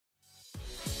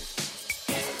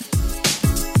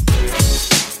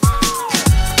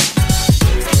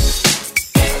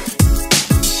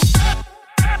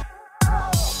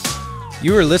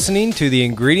You are listening to the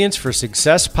Ingredients for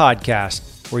Success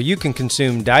podcast, where you can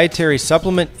consume dietary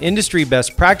supplement industry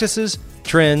best practices,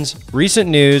 trends, recent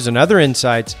news, and other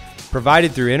insights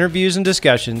provided through interviews and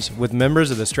discussions with members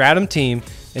of the Stratum team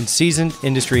and seasoned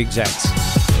industry execs.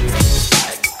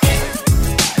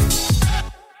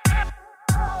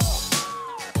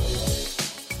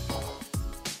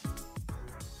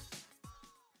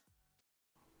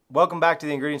 Welcome back to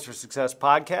the Ingredients for Success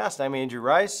podcast. I'm Andrew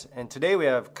Rice, and today we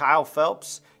have Kyle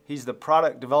Phelps. He's the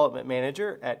Product Development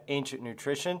Manager at Ancient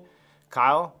Nutrition.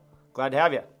 Kyle, glad to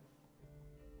have you.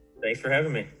 Thanks for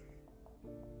having me.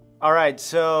 All right,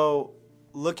 so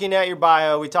looking at your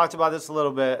bio, we talked about this a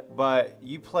little bit, but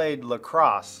you played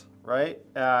lacrosse, right,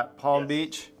 at Palm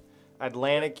Beach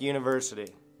Atlantic University.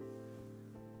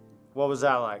 What was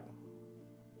that like?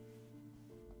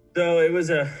 So it was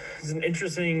an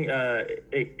interesting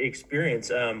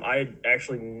experience. I had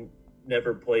actually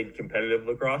never played competitive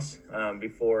lacrosse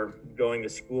before going to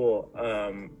school,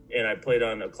 and I played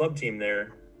on a club team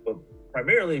there, but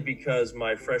primarily because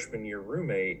my freshman year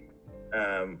roommate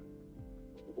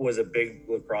was a big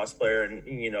lacrosse player, and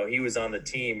he was on the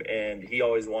team, and he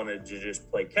always wanted to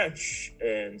just play catch,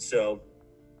 and so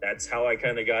that's how I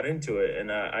kind of got into it.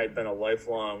 And I'd been a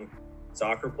lifelong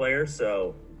soccer player,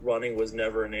 so running was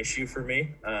never an issue for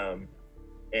me.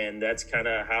 And that's kind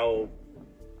of how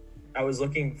I was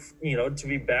looking, to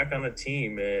be back on a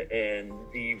team and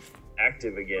be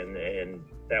active again. And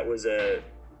that was a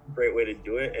great way to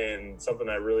do it, and something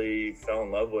I really fell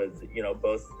in love with,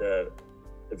 both the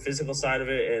physical side of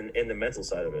it and the mental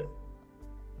side of it.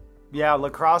 Yeah,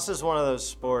 lacrosse is one of those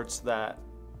sports that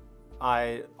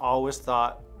I always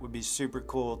thought would be super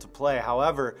cool to play.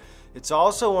 However, it's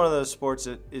also one of those sports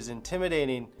that is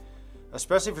intimidating,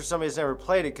 especially for somebody who's never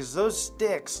played it, because those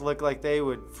sticks look like they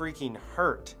would freaking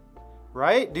hurt,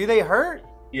 right? Do they hurt?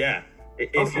 Yeah.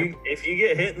 If you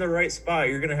get hit in the right spot,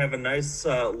 you're going to have a nice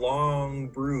long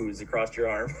bruise across your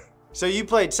arm. So you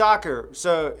played soccer.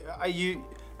 So I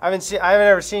haven't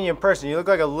ever seen you in person. You look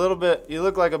like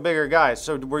a bigger guy.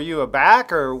 So were you a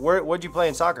back, or what'd you play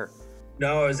in soccer?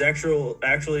 No, I was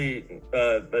actually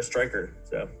a striker.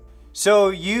 So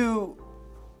you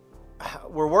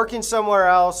were working somewhere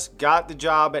else, got the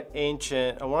job at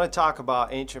Ancient. I want to talk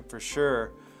about Ancient for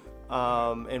sure,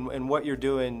 and what you're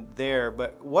doing there.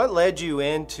 But what led you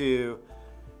into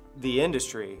the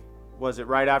industry? Was it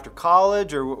right after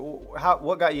college, or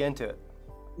what got you into it?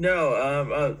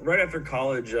 No, right after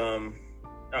college,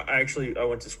 I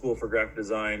went to school for graphic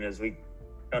design, as we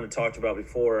kind of talked about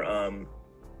before.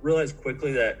 Realized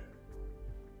quickly that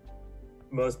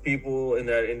most people in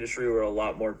that industry were a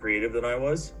lot more creative than I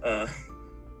was.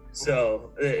 So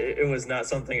it was not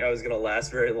something I was going to last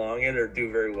very long in or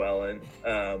do very well in.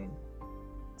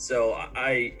 So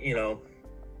I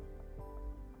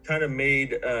kind of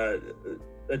made a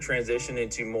transition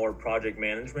into more project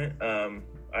management.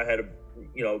 I had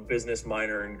a business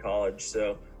minor in college,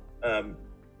 so kind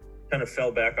of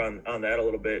fell back on that a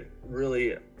little bit.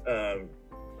 Really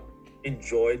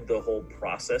enjoyed the whole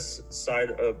process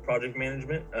side of project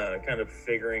management, kind of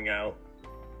figuring out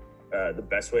the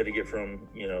best way to get from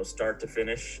start to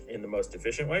finish in the most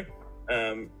efficient way.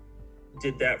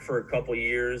 Did that for a couple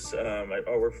years.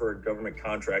 I worked for a government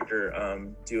contractor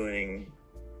doing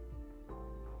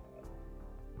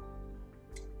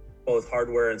both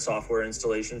hardware and software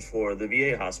installations for the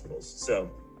VA hospitals. So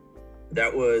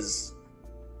that was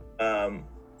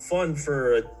fun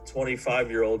for a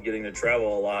 25-year-old getting to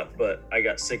travel a lot, but I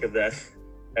got sick of that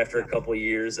after a couple of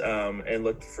years and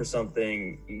looked for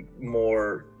something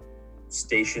more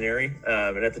stationary.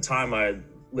 And at the time, I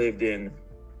lived in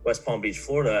West Palm Beach,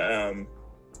 Florida.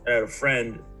 I had a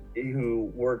friend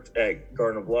who worked at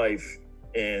Garden of Life,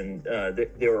 and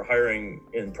they were hiring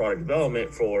in product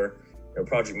development for a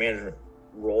project management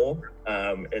role.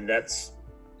 And that's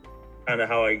kind of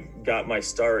how I got my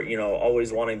start,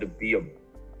 always wanting to be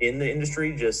in the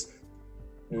industry, just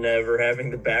never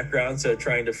having the background. So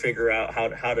trying to figure out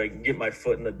how to get my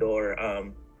foot in the door,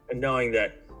 and knowing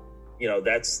that,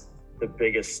 that's the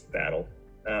biggest battle.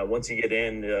 Once you get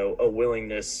in, a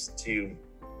willingness to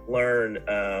learn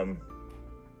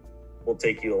will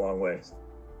take you a long way.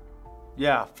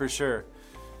 Yeah, for sure.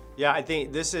 Yeah, I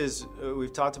think this is,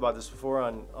 we've talked about this before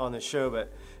on the show,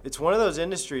 but it's one of those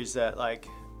industries that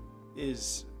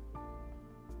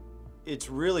it's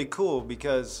really cool,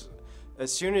 because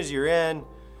as soon as you're in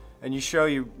and you show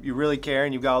you really care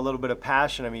and you've got a little bit of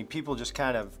passion, I mean, people just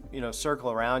kind of,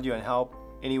 circle around you and help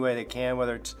any way they can,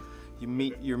 whether it's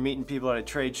you're meeting people at a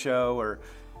trade show or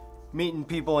meeting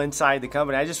people inside the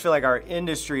company. I just feel like our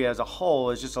industry as a whole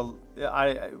is just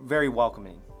very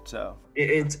welcoming. So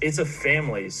it's a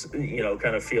family,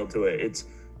 kind of feel to it. It's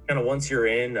kind of once you're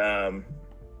in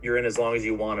as long as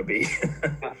you want to be.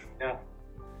 Yeah.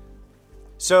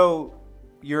 So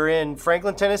you're in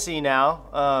Franklin, Tennessee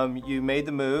now. You made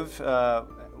the move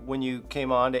when you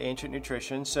came on to Ancient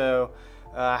Nutrition. So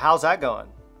how's that going?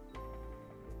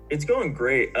 It's going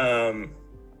great.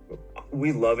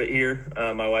 We love it here,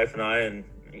 my wife and I and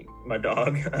my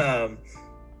dog.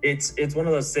 It's one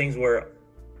of those things where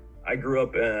I grew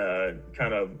up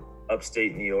kind of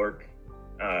upstate New York,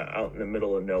 out in the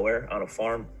middle of nowhere on a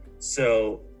farm.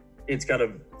 So it's got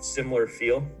a similar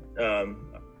feel.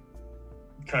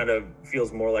 Kind of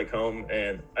feels more like home.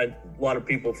 And a lot of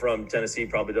people from Tennessee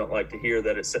probably don't like to hear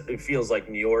that it feels like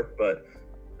New York, but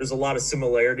there's a lot of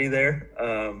similarity there.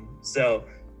 So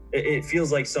it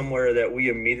feels like somewhere that we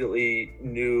immediately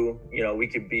knew, we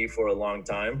could be for a long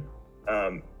time.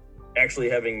 Actually,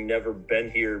 having never been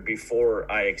here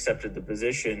before I accepted the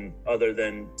position, other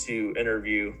than to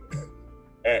interview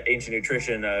at Ancient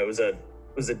Nutrition, it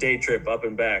was a day trip up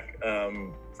and back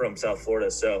from South Florida.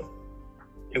 So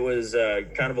it was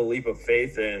kind of a leap of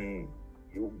faith, and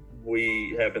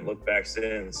we haven't looked back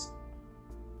since.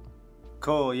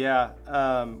 Cool, yeah.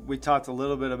 We talked a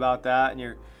little bit about that, and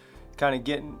you're kind of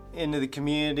getting into the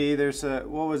community. There's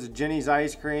Jenny's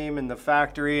Ice Cream and the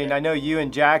factory, and I know you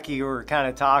and Jackie were kind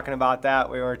of talking about that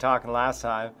when we were talking last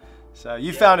time. So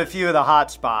you found a few of the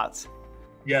hot spots.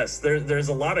 Yes, there's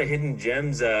a lot of hidden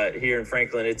gems here in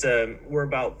Franklin. We're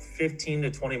about 15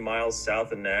 to 20 miles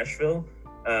south of Nashville,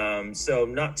 so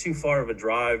not too far of a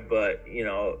drive, but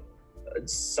a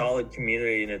solid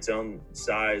community in its own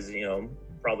size.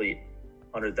 Probably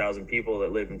 100,000 people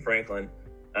that live in Franklin.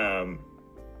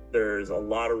 There's a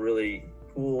lot of really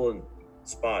cool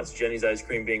spots, Jenny's Ice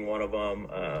Cream being one of them,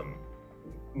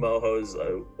 Mojo's,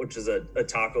 which is a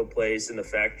taco place in the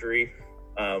factory,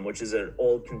 which is an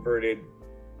old converted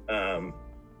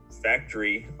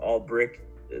factory, all brick,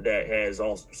 that has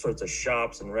all sorts of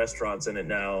shops and restaurants in it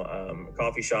now, a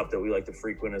coffee shop that we like to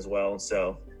frequent as well.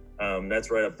 So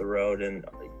that's right up the road, and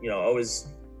always,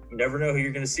 you never know who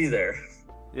you're going to see there.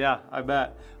 Yeah, I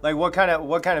bet. Like what kind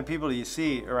of people do you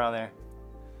see around there?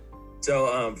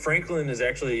 So Franklin is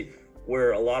actually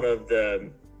where a lot of the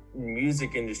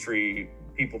music industry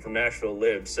people from Nashville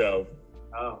live. So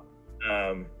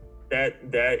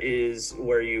that is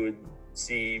where you would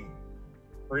see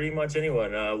pretty much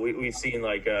anyone. We've seen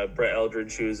like Brett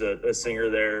Eldridge, who's a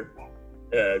singer there,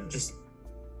 just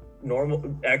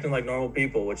acting like normal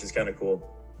people, which is kind of cool.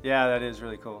 Yeah, that is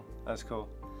really cool. That's cool.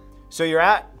 So you're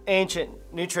at Ancient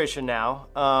Nutrition now,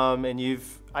 and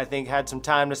you've, I think, had some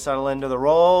time to settle into the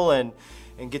role and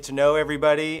get to know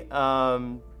everybody.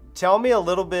 Tell me a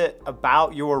little bit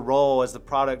about your role as the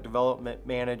product development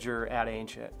manager at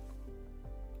Ancient.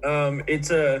 It's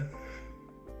a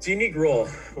unique role.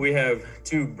 We have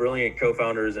two brilliant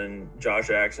co-founders in Josh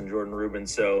Axe and Jordan Rubin,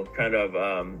 so kind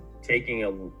of taking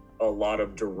a lot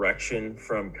of direction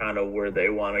from kind of where they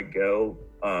want to go,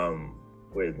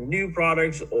 with new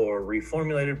products or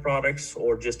reformulated products,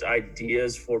 or just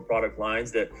ideas for product lines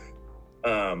that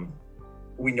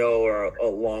we know are a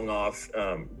long off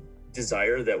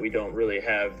desire that we don't really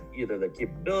have either the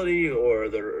capability or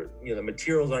the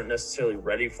materials aren't necessarily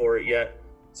ready for it yet.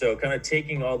 So kind of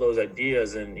taking all those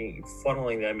ideas and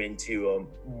funneling them into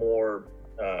a more,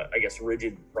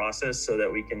 rigid process so that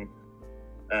we can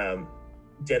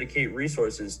dedicate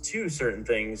resources to certain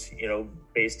things,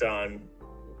 based on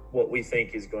what we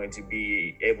think is going to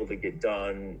be able to get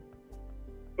done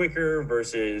quicker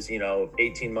versus,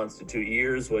 18 months to 2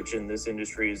 years, which in this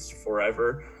industry is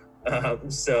forever.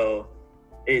 So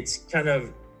it's kind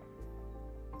of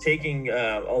taking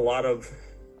a lot of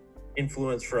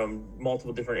influence from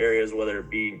multiple different areas, whether it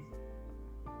be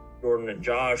Jordan and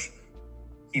Josh,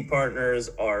 key partners,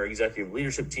 our executive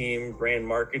leadership team, brand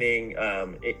marketing,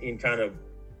 in kind of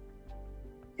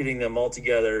getting them all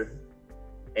together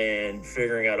and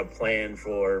figuring out a plan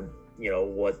for,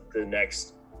 what the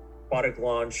next product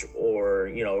launch or,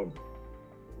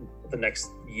 the next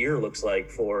year looks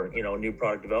like for, new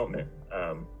product development.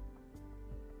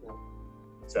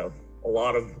 So a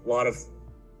lot of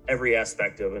every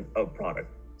aspect of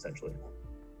product, essentially.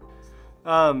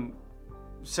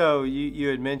 So you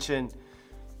had mentioned,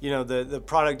 the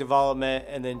product development,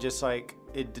 and then just like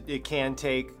it can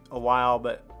take a while,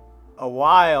 but a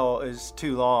while is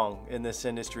too long in this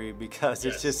industry, because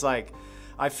it's just like,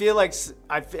 I feel like,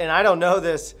 and I don't know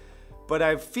this, but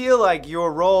I feel like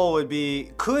your role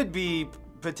could be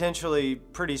potentially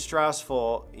pretty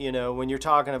stressful, when you're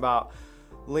talking about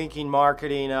linking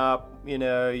marketing up,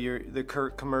 the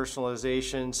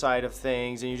commercialization side of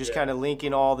things, and you're just kind of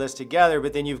linking all this together.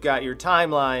 But then you've got your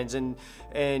timelines,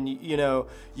 and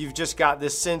you've just got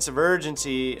this sense of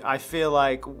urgency, I feel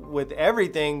like, with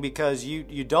everything, because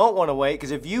you don't want to wait,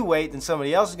 because if you wait, then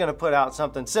somebody else is going to put out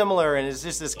something similar, and it's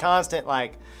just this constant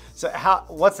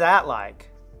what's that like?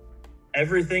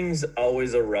 Everything's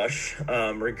always a rush,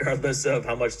 regardless of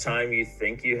how much time you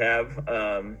think you have.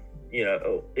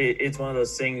 It's one of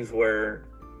those things where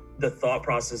the thought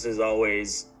process is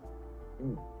always,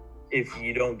 if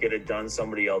you don't get it done,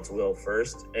 somebody else will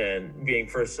first. And being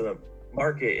first to the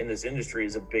market in this industry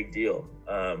is a big deal.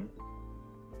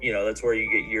 That's where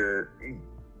you get your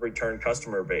return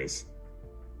customer base,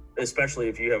 especially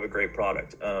if you have a great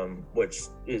product, which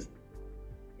is,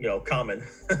 common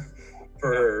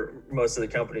for most of the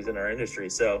companies in our industry.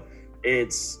 So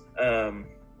it's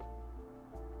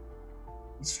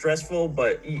stressful,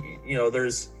 but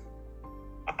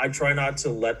I try not to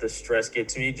let the stress get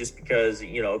to me, just because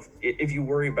if you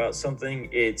worry about something,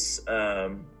 it's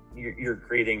you're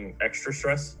creating extra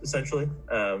stress essentially.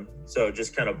 So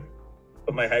just kind of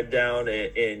put my head down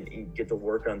and get to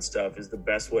work on stuff is the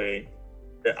best way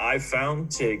that I've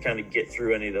found to kind of get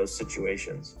through any of those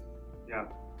situations.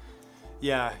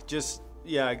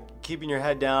 Keeping your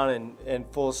head down and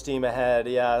full steam ahead.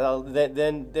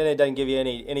 Then it doesn't give you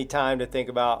any time to think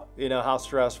about how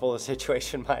stressful the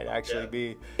situation might actually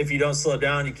be. If you don't slow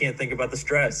down, you can't think about the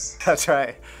stress. That's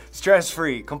right.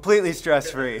 Stress-free, completely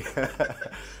stress-free.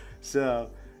 So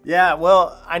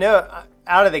I know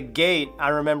out of the gate, I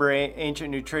remember Ancient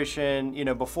Nutrition,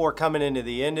 before coming into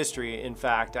the industry. In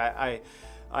fact, I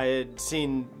had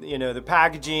seen, the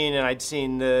packaging, and I'd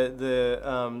seen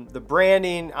the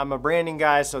branding. I'm a branding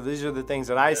guy, so these are the things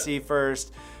that I see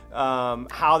first.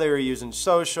 How they were using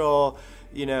social,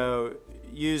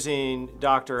 using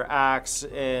Dr. Axe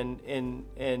and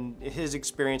his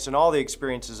experience and all the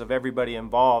experiences of everybody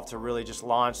involved to really just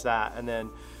launch that. And then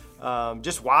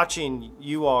just watching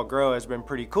you all grow has been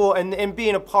pretty cool, and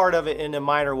being a part of it in a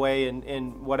minor way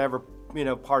in whatever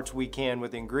parts we can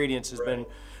with ingredients has been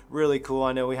really cool.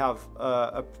 I know we have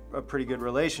a pretty good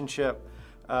relationship,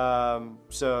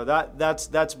 so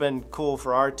that's been cool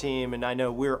for our team, and I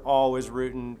know we're always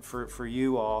rooting for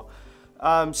you all.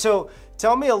 So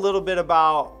tell me a little bit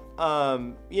about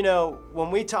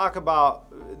when we talk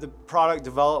about the product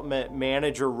development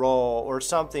manager role or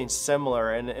something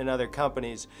similar in other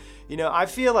companies. I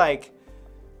feel like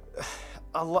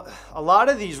a lot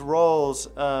of these roles,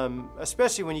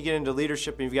 especially when you get into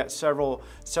leadership and you've got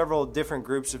several different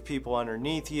groups of people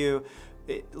underneath you,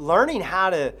 learning how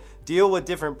to deal with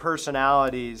different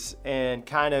personalities and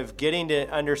kind of getting to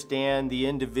understand the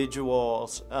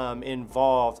individuals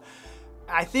involved.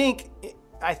 I think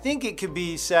it could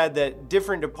be said that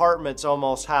different departments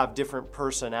almost have different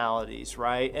personalities,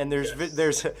 right? And there's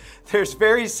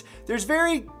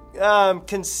very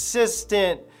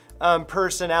consistent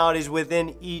personalities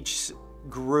within each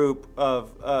group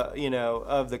of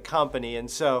the company. And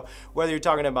so whether you're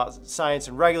talking about science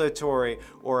and regulatory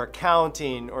or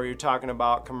accounting, or you're talking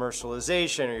about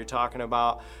commercialization, or you're talking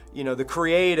about the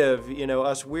creative,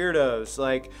 us weirdos,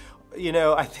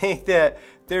 I think that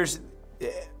there's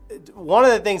one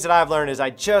of the things that I've learned is I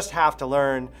just have to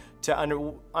learn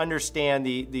to understand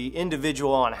the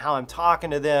individual, and how I'm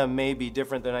talking to them may be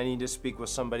different than I need to speak with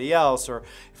somebody else. Or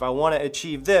if I want to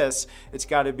achieve this, I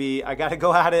got to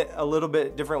go at it a little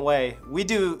bit different way. We've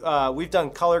done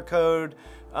color code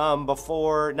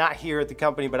before, not here at the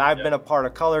company, but I've been a part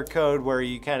of color code, where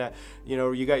you kind of,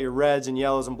 you got your reds and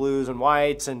yellows and blues and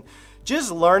whites, and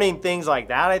just learning things like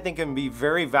that, I think, can be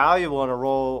very valuable in a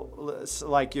role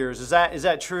like yours. Is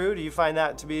that true? Do you find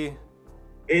that to be?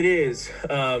 It is.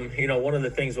 One of the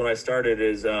things when I started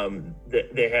is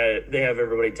they have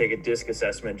everybody take a DISC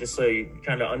assessment, just so you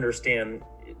kind of understand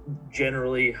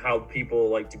generally how people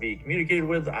like to be communicated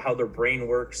with, how their brain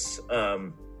works.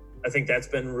 I think that's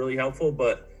been really helpful,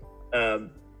 but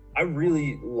I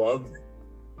really love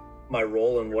my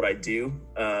role and what I do.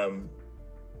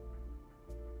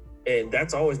 And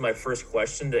that's always my first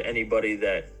question to anybody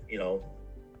that,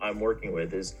 I'm working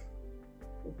with is,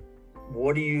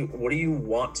 what do you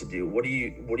want to do? What do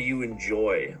you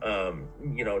enjoy?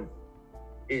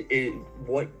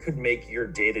 What could make your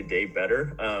day-to-day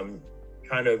better?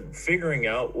 Kind of figuring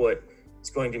out what is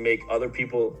going to make other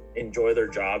people enjoy their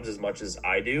jobs as much as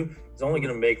I do is only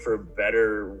going to make for a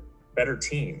better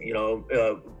team,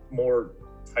 a more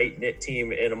tight-knit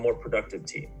team and a more productive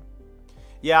team.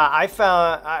 Yeah, I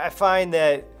find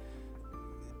that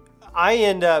I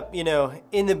end up,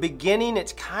 in the beginning,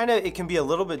 it can be a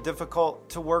little bit difficult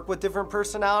to work with different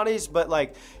personalities, but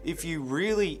like if you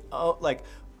really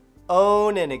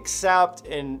own and accept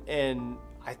and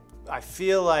I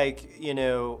feel like,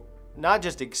 not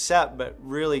just accept, but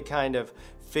really kind of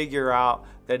figure out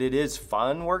that it is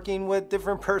fun working with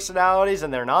different personalities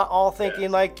and they're not all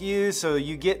thinking like you. So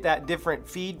you get that different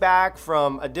feedback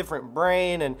from a different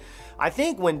brain. And I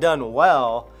think when done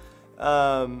well,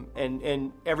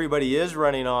 and everybody is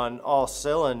running on all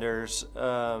cylinders,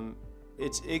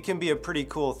 it can be a pretty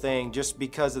cool thing just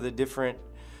because of the different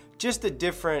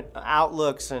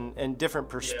outlooks and different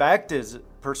perspectives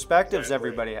exactly.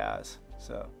 Everybody has.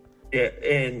 So yeah,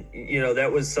 and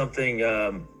that was something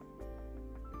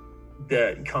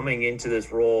that coming into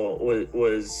this role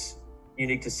was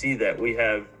unique to see, that we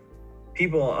have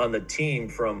people on the team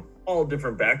from all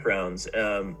different backgrounds,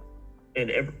 and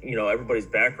everybody's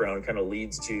background kind of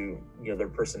leads to their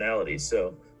personalities.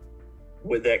 So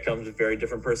with that comes very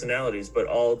different personalities, but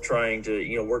all trying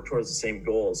to work towards the same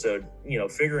goal. So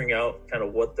figuring out kind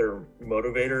of what their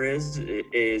motivator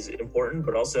is important,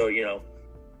 but also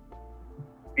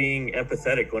being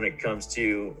empathetic when it comes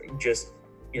to just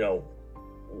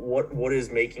what is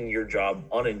making your job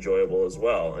unenjoyable as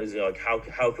well. Is like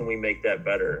how can we make that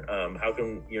better? How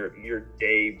can your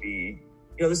day be?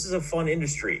 This is a fun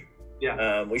industry.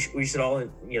 Yeah. We should all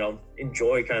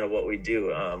enjoy kind of what we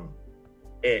do.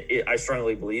 I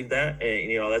strongly believe that,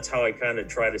 and that's how I kind of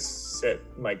try to set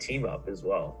my team up as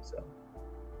well. So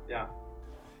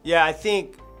yeah, I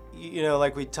think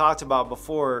like we talked about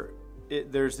before,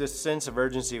 there's this sense of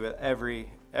urgency with every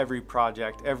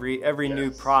project, every yes. new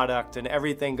product and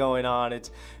everything going on.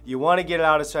 You want to get it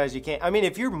out as fast as you can. I mean,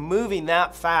 if you're moving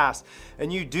that fast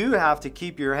and you do have to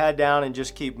keep your head down and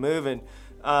just keep moving,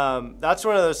 that's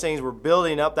one of those things. We're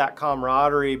building up that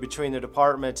camaraderie between the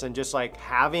departments and just like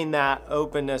having that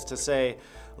openness to say,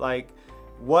 like,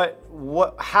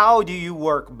 how do you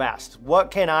work best? What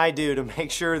can I do to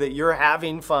make sure that you're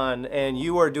having fun and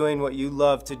you are doing what you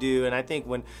love to do? And I think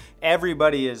when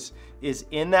everybody is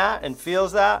in that and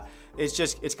feels that,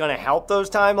 it's going to help those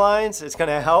timelines. It's going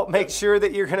to help make sure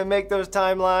that you're going to make those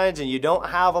timelines and you don't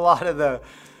have a lot of the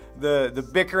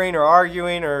bickering or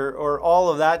arguing or all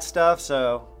of that stuff.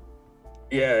 So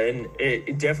yeah, and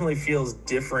it definitely feels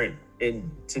different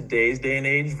in today's day and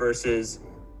age versus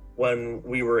when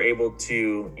we were able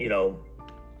to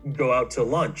go out to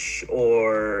lunch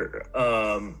or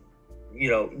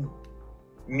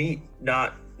meet,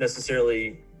 not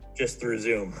necessarily just through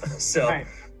Zoom. So right.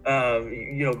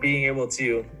 Being able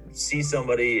to see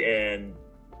somebody and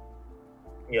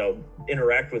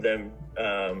interact with them,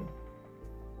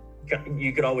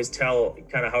 you could always tell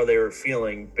kind of how they were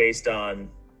feeling based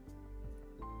on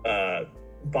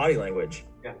body language.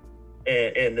 Yeah.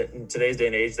 And in today's day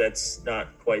and age, that's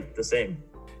not quite the same.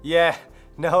 Yeah,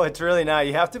 no, it's really not.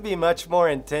 You have to be much more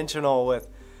intentional with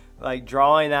like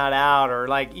drawing that out, or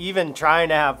like even trying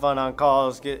to have fun on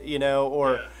calls, being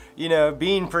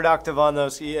productive on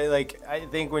those. Like I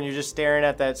think when you're just staring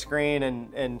at that screen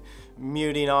and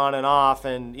muting on and off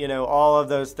and all of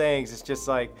those things, it's just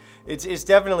like it's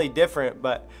definitely different.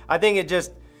 But I think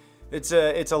it's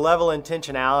a level of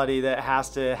intentionality that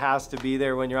has to be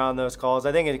there when you're on those calls.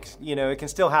 I think it can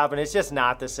still happen. It's just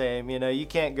not the same. You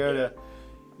can't go to,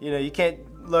 you can't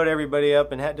load everybody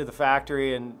up and head to the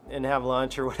factory and have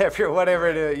lunch or whatever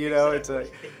it is. Exactly.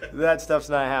 It's that stuff's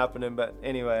not happening. But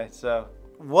anyway, so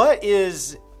what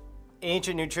is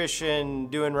Ancient Nutrition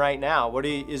doing right now?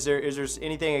 Is there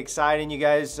anything exciting, you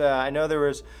guys? I know there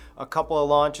was a couple of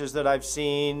launches that I've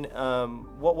seen.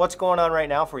 What's going on right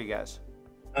now for you guys?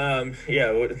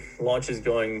 Launch is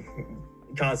going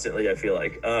constantly, I feel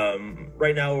like.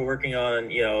 Right now we're working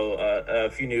on, a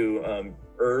few new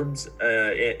herbs,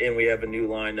 and we have a new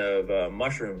line of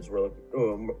mushrooms,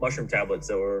 mushroom tablets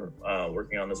that we're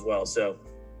working on as well. So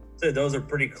those are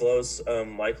pretty close,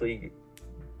 likely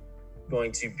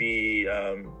going to be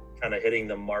kind of hitting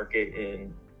the market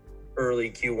in early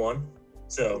Q1.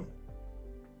 So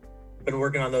been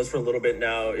working on those for a little bit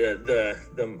now.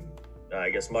 I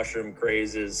guess mushroom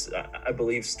craze is, I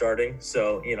believe, starting.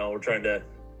 So, we're trying to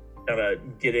kind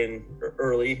of get in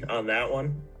early on that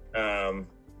one. And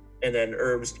then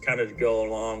herbs kind of go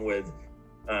along with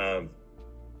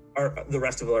the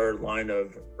rest of our line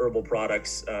of herbal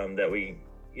products that we,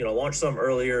 launched some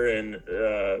earlier in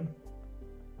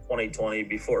 2020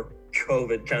 before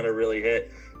COVID kind of really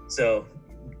hit. So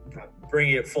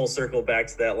bringing it full circle back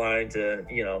to that line to,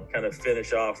 kind of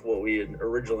finish off what we had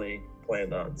originally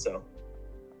planned on. So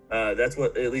that's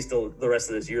what at least the rest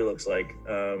of this year looks like.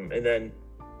 And then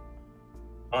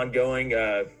ongoing,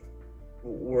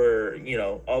 we're, you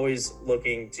know, always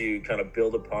looking to kind of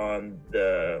build upon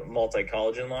the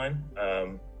multi-collagen line,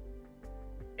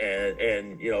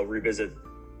 and you know, revisit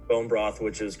bone broth,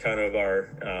 which is kind of our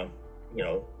you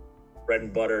know, bread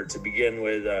and butter to begin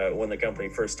with when the company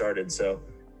first started. So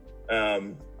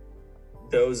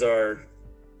those are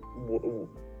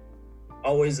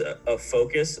always a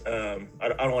focus. I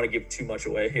don't want to give too much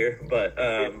away here, but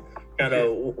kind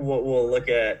of what we'll look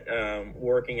at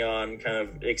working on kind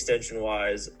of extension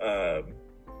wise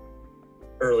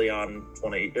early on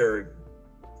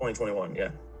 2021.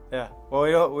 Yeah. Well,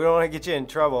 we don't want to get you in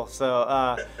trouble.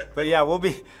 So, but yeah,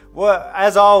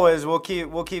 as always, we'll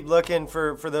keep looking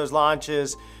for those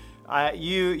launches.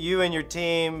 You and your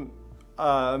team,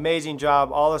 amazing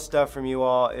job. All the stuff from you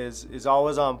all is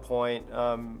always on point.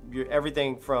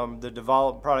 Everything from the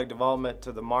product development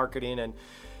to the marketing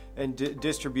and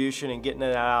distribution and getting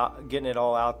it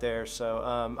all out there.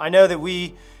 So I know that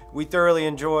we thoroughly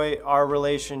enjoy our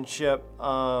relationship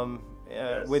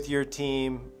Yes. with your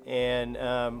team, and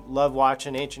love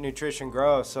watching Ancient Nutrition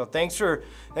grow. So thanks for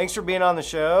being on the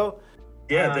show.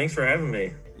 Yeah, thanks for having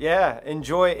me. Yeah,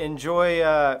 enjoy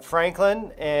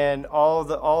Franklin and all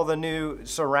the new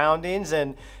surroundings,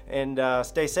 and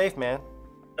stay safe, man.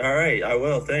 All right, I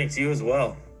will. Thanks. You as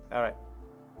well. All right.